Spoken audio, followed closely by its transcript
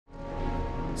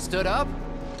Stood up?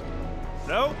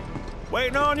 Nope.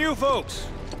 Waiting on you folks.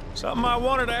 Something I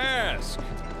wanted to ask.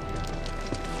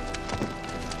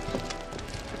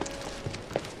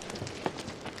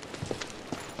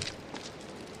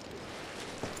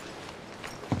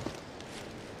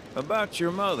 About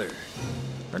your mother.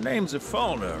 Her name's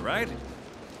Ifalna, right?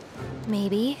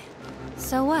 Maybe.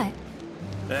 So what?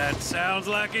 That sounds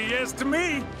like a yes to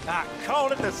me. I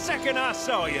called it the second I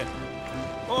saw you.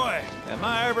 Boy, am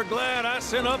I ever glad I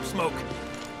sent up smoke.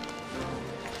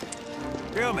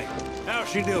 Tell me, how's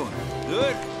she doing?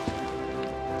 Good?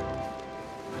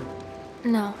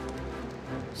 No.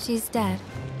 She's dead.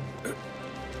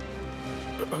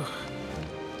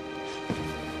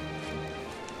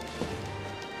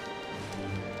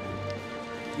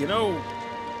 You know,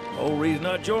 the whole reason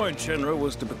I joined Shinra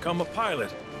was to become a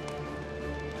pilot.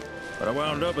 But I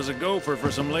wound up as a gopher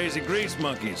for some lazy grease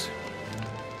monkeys.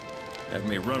 Had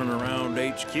me running around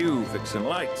HQ fixing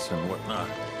lights and whatnot.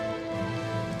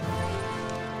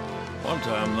 One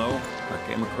time, though, I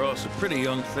came across a pretty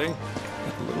young thing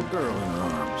with a little girl in her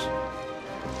arms.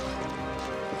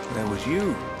 That was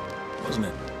you, wasn't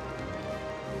it?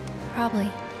 Probably.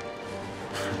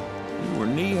 You were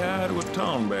knee-high to a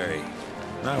toneberry.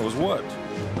 And I was what?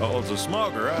 Oh, it's a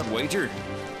smogger, I'd wager.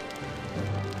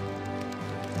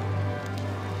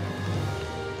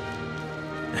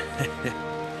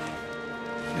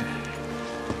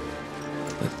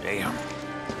 But damn.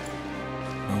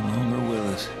 No longer with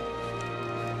us.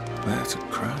 That's a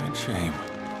crying shame.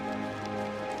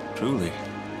 Truly.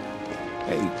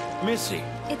 Hey, Missy.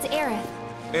 It's Aerith.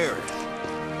 Aerith,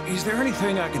 is there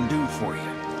anything I can do for you?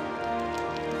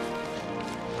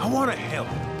 I want to help.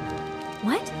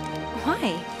 What?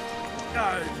 Why?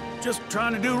 Just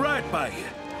trying to do right by you.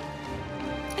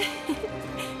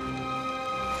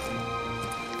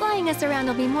 Flying us around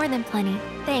will be more than plenty.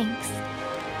 Thanks.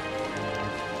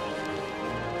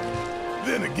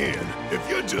 Then again, if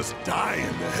you're just dying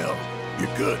to help, you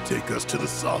could take us to the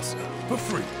saucer for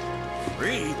free.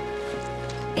 Free?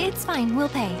 It's fine, we'll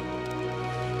pay.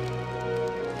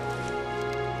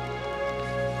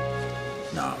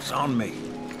 No, it's on me.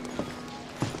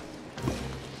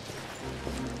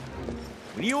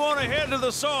 When you want to head to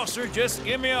the saucer, just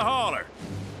give me a holler.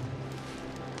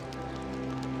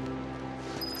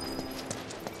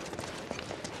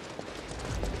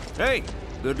 Hey,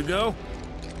 good to go?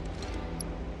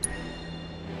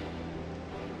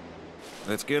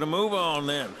 Let's get a move on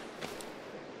then.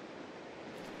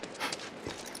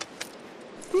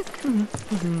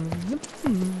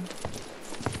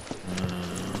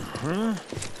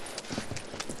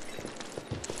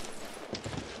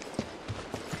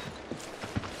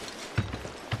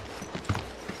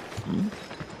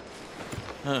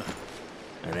 Huh.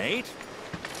 An 8?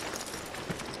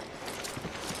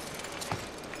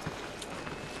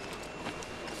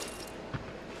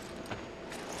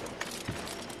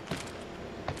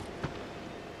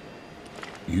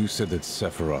 You said that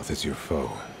Sephiroth is your foe.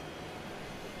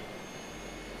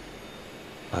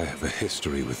 I have a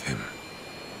history with him.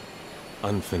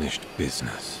 Unfinished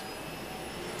business.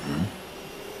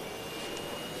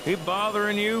 He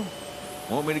bothering you?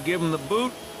 Want me to give him the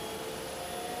boot?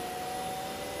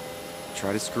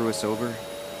 Try to screw us over,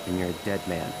 and you're a dead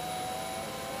man.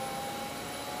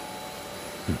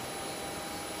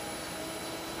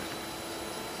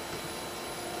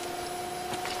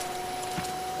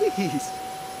 Please,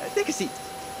 take a seat.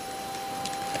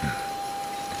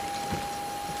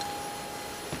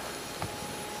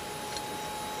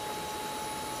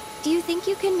 Do you think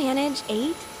you can manage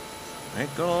 8?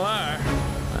 Ain't gonna lie,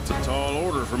 that's a tall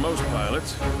order for most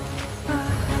pilots.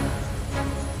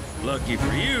 Lucky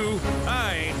for you,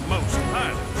 I ain't most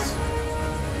pilots.